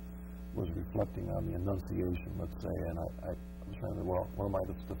Rosary and was reflecting on the Annunciation, let's say, and I was trying to, well, what am I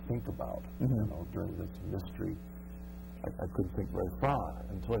to think about, during this mystery? I couldn't think very far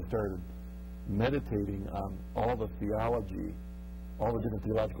until I started meditating on all the theology, all the different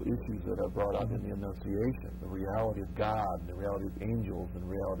theological issues that are brought out in the Annunciation, the reality of God, the reality of angels, and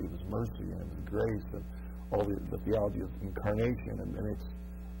the reality of His mercy and His grace, and all the theology of incarnation, and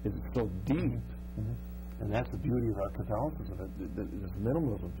it's so deep. And that's the beauty of our Catholicism. This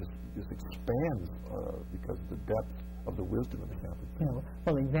minimalism just expands because of the depth of the wisdom of the Catholic Church.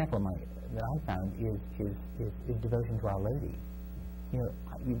 Well, the example that I found is devotion to Our Lady.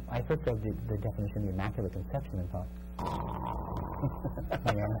 I first read the definition of the Immaculate Conception and thought,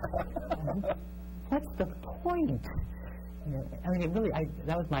 what's the point? I mean, it really,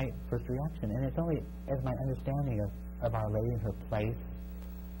 that was my first reaction, and it's only as my understanding of Our Lady and her place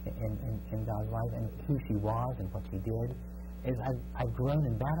in God's life and who she was and what she did, is I've grown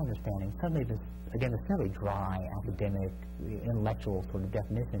in that understanding. Suddenly this fairly dry, academic, intellectual sort of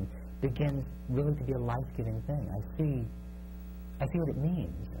definition begins really to be a life-giving thing. I see what it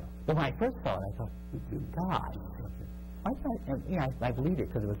means. But when I first saw it, I thought, God, I believed it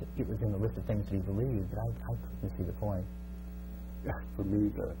because it was in the list of things to be believed, but I couldn't see the point. Yeah, for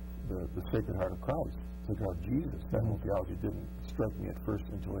me, the Sacred Heart of Christ, Sacred Heart of Jesus, that whole theology didn't strike me at first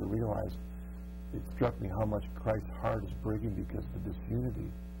until I realized it struck me how much Christ's heart is breaking because of the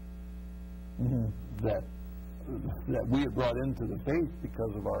disunity that we have brought into the faith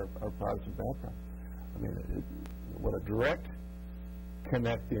because of our Protestant background. I mean, what a direct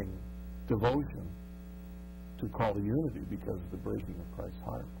connecting devotion to call to unity because of the breaking of Christ's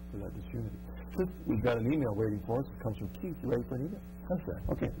heart for that disunity. So we've got an email waiting for us. It comes from Keith. You ready for an email?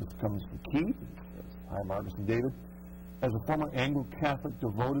 Okay, this comes from Keith. Hi, Marcus and David. As a former Anglo-Catholic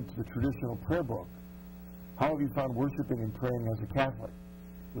devoted to the traditional prayer book, how have you found worshiping and praying as a Catholic?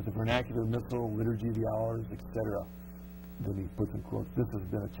 With the vernacular missal, liturgy of the hours, etc. Then he puts in quotes, this has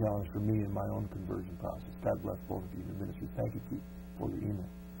been a challenge for me in my own conversion process. God bless both of you in your ministry. Thank you, Keith, for your email.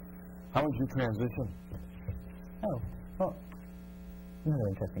 How was your transition? Oh, well, another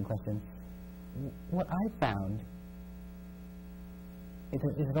interesting question. What I found is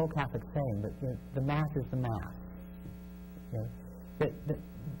an old Catholic saying that the Mass is the Mass.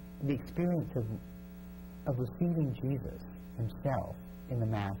 The experience of receiving Jesus Himself in the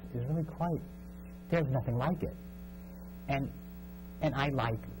Mass is really there's nothing like it. And I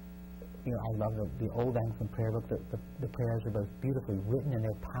love the old Anglican prayer book. The prayers are both beautifully written and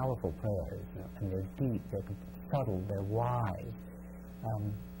they're powerful prayers. And they're deep, they're subtle, they're wise.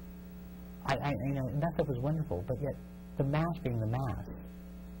 And that stuff is wonderful, but yet the Mass being the Mass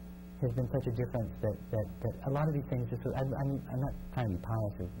has been such a difference that a lot of these things just, I'm not trying to be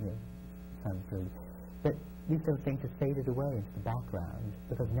pious or, sound rude, but these sort of things just faded away into the background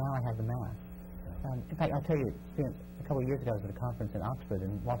because now I have the Mass. In fact, I'll tell you, a couple of years ago I was at a conference in Oxford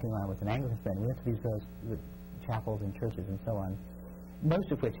and walking around with an Anglican friend. We went to these various chapels and churches and so on,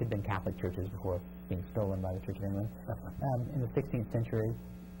 most of which had been Catholic churches before being stolen by the Church of England in the 16th century.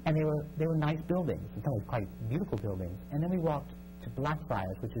 And they were nice buildings, in some ways quite beautiful buildings. And then we walked to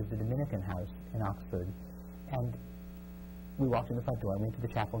Blackfriars, which is the Dominican house in Oxford. And we walked in the front door and went to the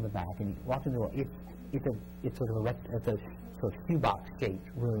chapel in the back. And you walked in the door. It's sort of a shoebox-shaped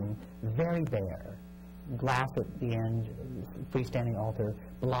room, very bare. Glass at the end, freestanding altar,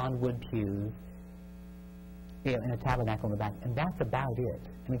 blonde wood pews, and a tabernacle in the back. And that's about it.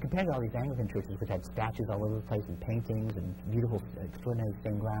 I mean, compared to all these Anglican churches, which had statues all over the place and paintings and beautiful, extraordinary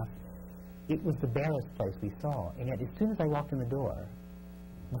stained glass, it was the barest place we saw. And yet, as soon as I walked in the door,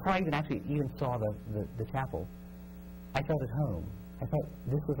 before I even saw the chapel, I felt at home. I felt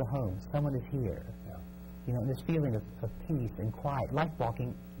this was a home. Someone is here. And this feeling of peace and quiet, like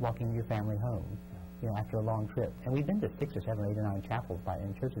walking your family home, after a long trip. And we'd been to 6 or 7 or 8 or 9 chapels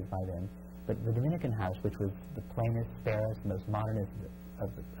and churches by then. But the Dominican house, which was the plainest, fairest, most modernist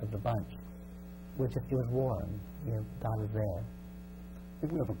of the bunch, it was warm. God was there. I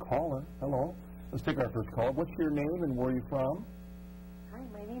think we have a caller. Hello. Let's take our first call. What's your name and where are you from? Hi,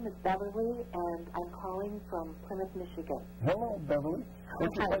 my name is Beverly, and I'm calling from Plymouth, Michigan. Hello, Beverly.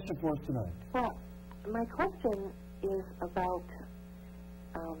 What's your question for us tonight? Well, my question is about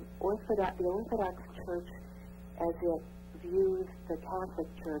the Orthodox Church as it views the Catholic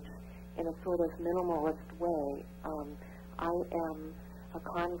Church in a sort of minimalist way. I am a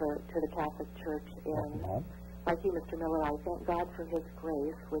convert to the Catholic Church, and like you, Mr. Miller, I thank God for His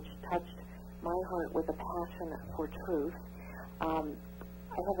grace, which touched my heart with a passion for truth. I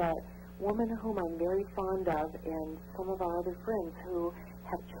have a woman whom I'm very fond of, and some of our other friends who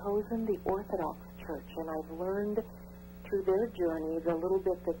have chosen the Orthodox Church Church, and I've learned through their journey, the little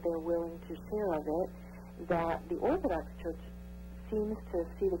bit that they're willing to share of it, that the Orthodox Church seems to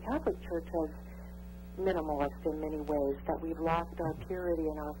see the Catholic Church as minimalist in many ways, that we've lost our purity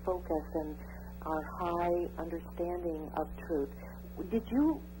and our focus and our high understanding of truth. Did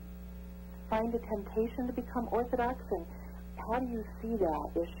you find a temptation to become Orthodox, and how do you see that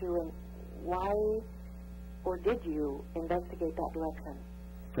issue, and why, or did you investigate that direction?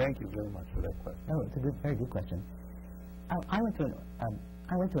 Thank you very much for that question. Oh, it's a good, very good question. I went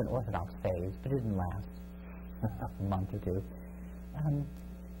to an Orthodox phase, but it didn't last a month or two.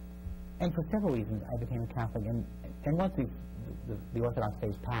 And for several reasons, I became a Catholic. And once the Orthodox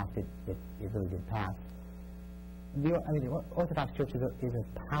phase passed, it really did pass. The Orthodox Church is a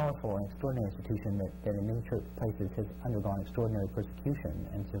powerful and extraordinary institution that in many church places has undergone extraordinary persecution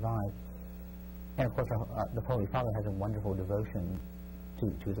and survived. And of course, the Holy Father has a wonderful devotion to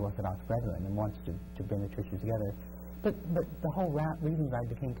his Orthodox brethren and wants to bring the churches together. But the whole reasons I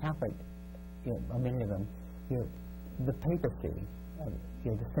became Catholic, many of them, the papacy,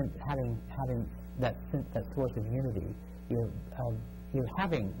 the sense, having that source of unity,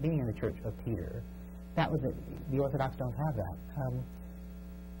 being in the Church of Peter, that was the Orthodox don't have that.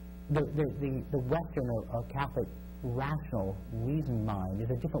 The Western or Catholic rational reason mind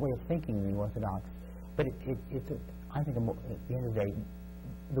is a different way of thinking than the Orthodox, but I think at the end of the day,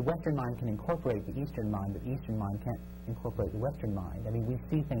 the Western mind can incorporate the Eastern mind, but the Eastern mind can't incorporate the Western mind. I mean, we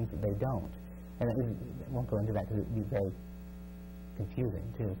see things that they don't. And I won't go into that because it would be very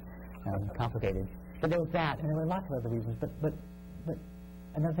confusing, too, complicated. But there was that, and there were lots of other reasons. But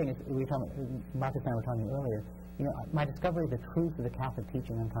another thing is, Marcus and I were talking earlier, my discovery of the truth of the Catholic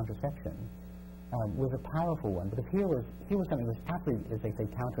teaching on contraception was a powerful one, because here was something that was absolutely, as they say,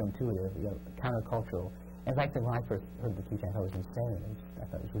 counterintuitive, countercultural. In fact, when I first heard the teaching, I thought it was insane. I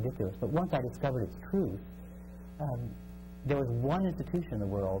thought it was ridiculous. But once I discovered its truth, there was one institution in the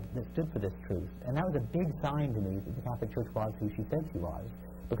world that stood for this truth, and that was a big sign to me that the Catholic Church was who she said she was,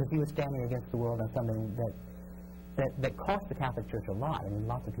 because he was standing against the world on something that cost the Catholic Church a lot. I mean,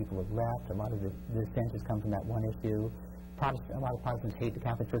 lots of people have left. A lot of the dissent come from that one issue. A lot of Protestants hate the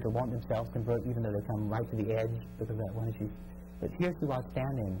Catholic Church or want themselves convert, even though they come right to the edge because of that one issue. But here she was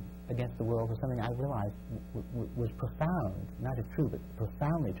standing against the world for something I realized was profound, not just true, but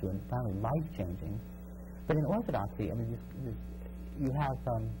profoundly true and profoundly life-changing. But in Orthodoxy, I mean, you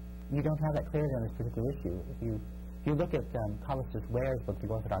don't have that clarity on this particular issue. If you look at Callistus Ware's book, The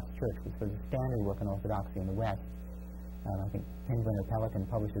Orthodox Church, which was a standard work on Orthodoxy in the West, I think Penguin or Pelican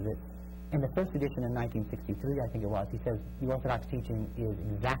publishes it. In the first edition in 1963, I think it was, he says the Orthodox teaching is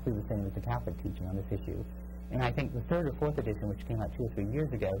exactly the same as the Catholic teaching on this issue. And I think the third or fourth edition, which came out 2 or 3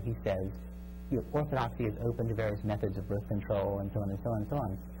 years ago, he says Orthodoxy is open to various methods of birth control and so on and so on and so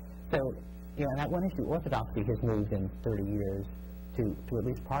on. So, on that one issue, Orthodoxy has moved in 30 years to at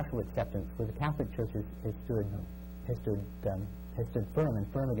least partial acceptance, where the Catholic Church has stood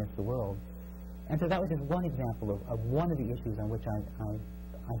firm against the world. And so that was just one example of one of the issues on which I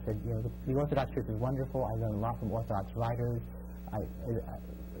said, the Orthodox Church is wonderful. I learned a lot from Orthodox writers.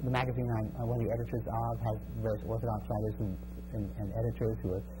 The magazine I'm one of the editors of has various Orthodox writers and editors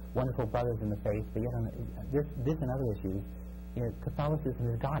who are wonderful brothers in the faith. But yet on this and other issues, Catholicism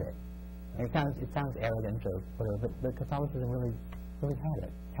has got it. And it sounds arrogant or whatever, but Catholicism really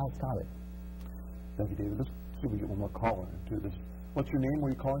has got it. Thank you, David. Let's see if we get one more caller into this. What's your name?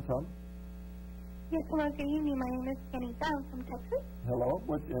 Where are you calling from? Yes, hello, good evening. My name is Anita. I'm from Texas. Hello.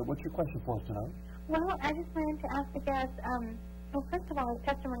 What's your question for us tonight? Well, I just wanted to ask the guest, well, first of all, his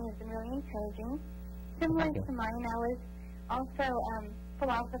testimony has been really encouraging. Similar to mine, I was also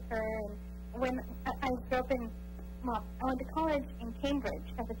philosopher, and when I grew up I went to college in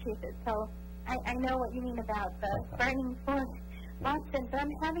Cambridge, Massachusetts, so I know what you mean about the burning for Boston, but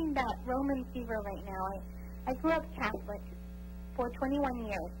I'm having that Roman fever right now. I grew up Catholic for 21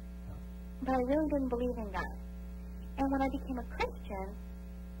 years, but I really didn't believe in God. And when I became a Christian,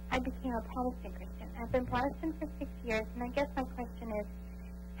 I became a Protestant Christian. I've been Protestant for 6 years, and I guess my question is,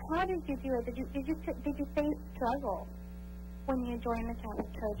 how did you do it? Did you face struggle when you joined the Catholic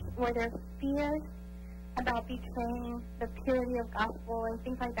Church? Were there fears about betraying the purity of gospel and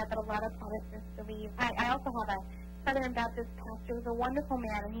things like that a lot of Protestants believe? I also have a Southern Baptist pastor who's a wonderful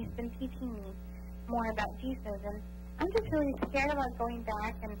man, and he's been teaching me more about Jesus. And I'm just really scared about going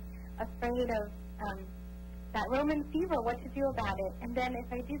back and afraid of that Roman fever, what to do about it. And then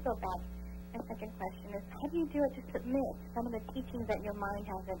if I do go back, my second question is, how do you do it to submit to some of the teachings that your mind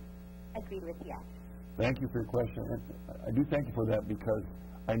hasn't agreed with yet? Thank you for your question. And I do thank you for that, because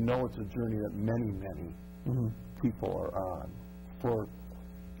I know it's a journey that many people are on. For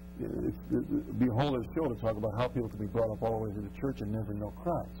it'd be a whole other show to talk about how people can be brought up all the way through the church and never know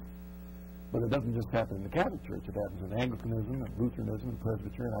Christ. But it doesn't just happen in the Catholic Church. It happens in Anglicanism and Lutheranism and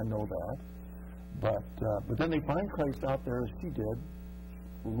Presbyterian. I know that. But then they find Christ out there as she did,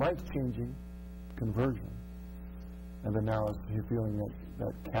 life-changing conversion. And then now you're feeling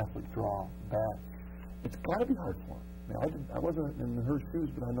that Catholic draw back. It's got to be hard for them. I wasn't in her shoes,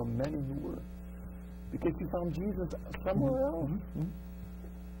 but I know many who were. Because you found Jesus somewhere else.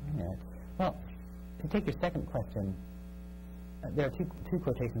 Yeah. Well, to take your second question, there are two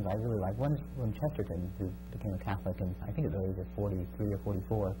quotations I really like. One is from Chesterton, who became a Catholic, and I think at the age of 43 or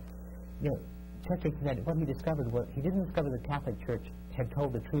 44. Chesterton said what he discovered was he didn't discover the Catholic Church had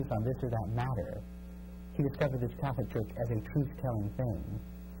told the truth on this or that matter. He discovered the Catholic Church as a truth-telling thing,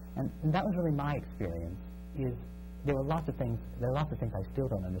 and that was really my experience. There are lots of things I still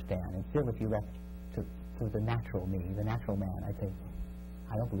don't understand, and still, if you left to the natural me, the natural man, I think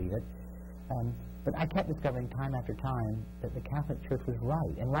I don't believe it. But I kept discovering time after time that the Catholic Church was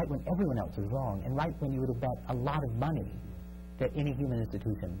right, and right when everyone else was wrong, and right when you would have bet a lot of money that any human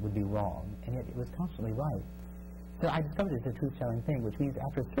institution would be wrong, and yet it was constantly right. So I discovered it's a truth-telling thing, which means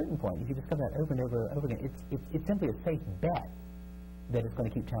after a certain point, if you discover that over and over and over again, it's simply a safe bet that it's going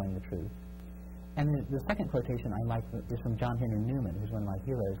to keep telling the truth. And the second quotation I like is from John Henry Newman, who's one of my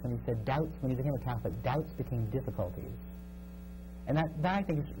heroes, when he said, when he became a Catholic, doubts became difficulties. And that I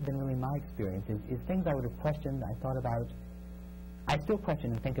think has been really my experience, is things I would have questioned, I thought about, I still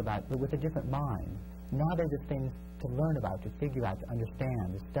question and think about, but with a different mind. Now they're just things to learn about, to figure out, to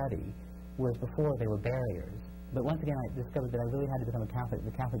understand, to study, whereas before they were barriers. But once again, I discovered that I really had to become a Catholic.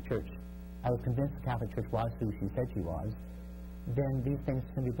 The Catholic Church, I was convinced the Catholic Church was who she said she was. Then these things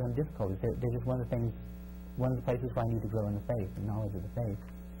can become difficult. They're just one of the places where I need to grow in the faith, the knowledge of the faith.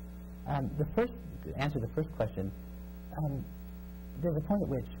 To answer the first question, there's a point at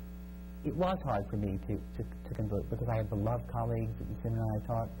which it was hard for me to convert because I had beloved colleagues at the seminary I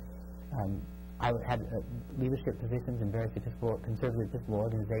taught. I had leadership positions in various conservative Episcopal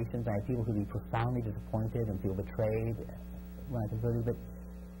organizations. I had people who would be profoundly disappointed and feel betrayed when I converted. But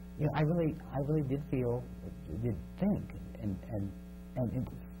I really did think, and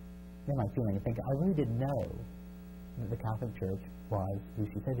then my feeling, I think I really did know that the Catholic Church was who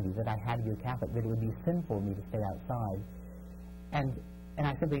she said to be, that I had to be a Catholic, that it would be sinful for me to stay outside. And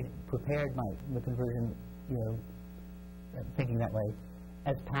I simply prepared the conversion, thinking that way,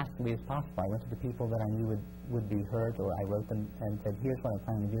 as pastorally as possible. I went to the people that I knew would be hurt, or I wrote them and said, here's what I'm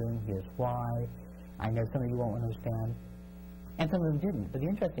planning on doing, here's why. I know some of you won't understand. And some of them didn't. But the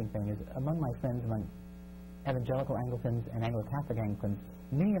interesting thing is, among my friends, among evangelical Anglicans and Anglo-Catholic Anglicans,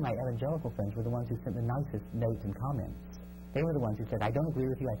 many of my evangelical friends were the ones who sent the nicest notes and comments. They were the ones who said, I don't agree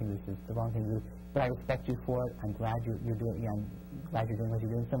with you, I think this is the wrong thing to do, but I respect you for it, I'm glad you're doing what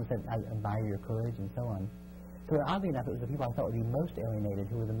you're doing. Some said, I admire your courage, and so on. So oddly enough, it was the people I thought would be most alienated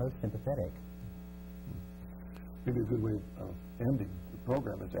who were the most sympathetic. Maybe a good way of ending the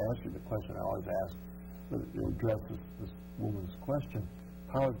program is to ask you the question I always ask, that it addresses this woman's question: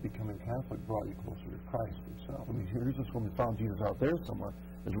 how has becoming Catholic brought you closer to Christ himself? I mean, here's this woman found Jesus out there somewhere,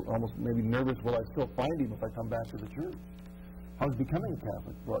 is almost maybe nervous, will I still find him if I come back to the church? How has becoming a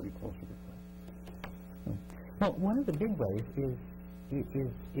Catholic brought you closer to Christ? Well, one of the big ways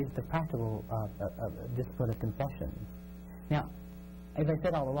is the practical discipline of confession. Now, as I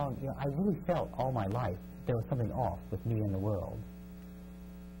said all along, I really felt all my life there was something off with me and the world.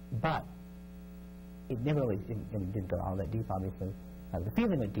 But it never really, it didn't go all that deep, obviously. The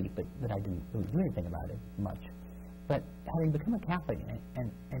feeling went deep, but I didn't really do anything about it much. But having become a Catholic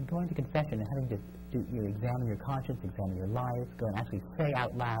and going to confession and having to examine your conscience, examine your life, go and actually say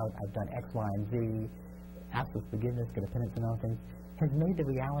out loud, I've done X, Y, and Z, ask for forgiveness, get a penance and all things, has made the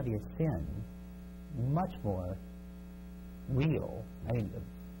reality of sin much more real. I mean,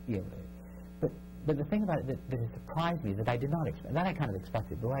 but the thing about it that has surprised me, that I did not expect, that I kind of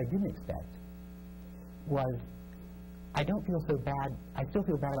expected, but what I didn't expect was I don't feel so bad. I still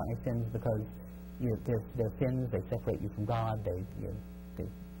feel bad about my sins because they're sins, they separate you from God, they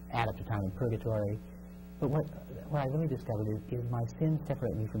add up to time in purgatory. But what I really discovered is my sins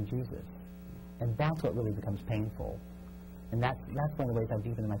separate me from Jesus. And that's what really becomes painful. And that's one of the ways I've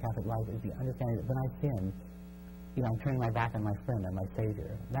deepened in my Catholic life, is the understanding that when I sin, I'm turning my back on my friend and my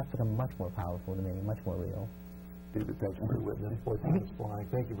Savior. And that's become much more powerful to me, much more real. David, thanks for your witness. Boy,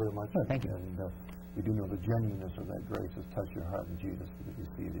 thank you very much. Oh, thank you. And we do know the genuineness of that grace has touched your heart in Jesus, because we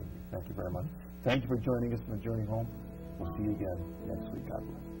see it in you. Thank you very much. Thank you for joining us on the journey home. We'll see you again next week. God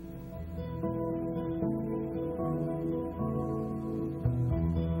bless.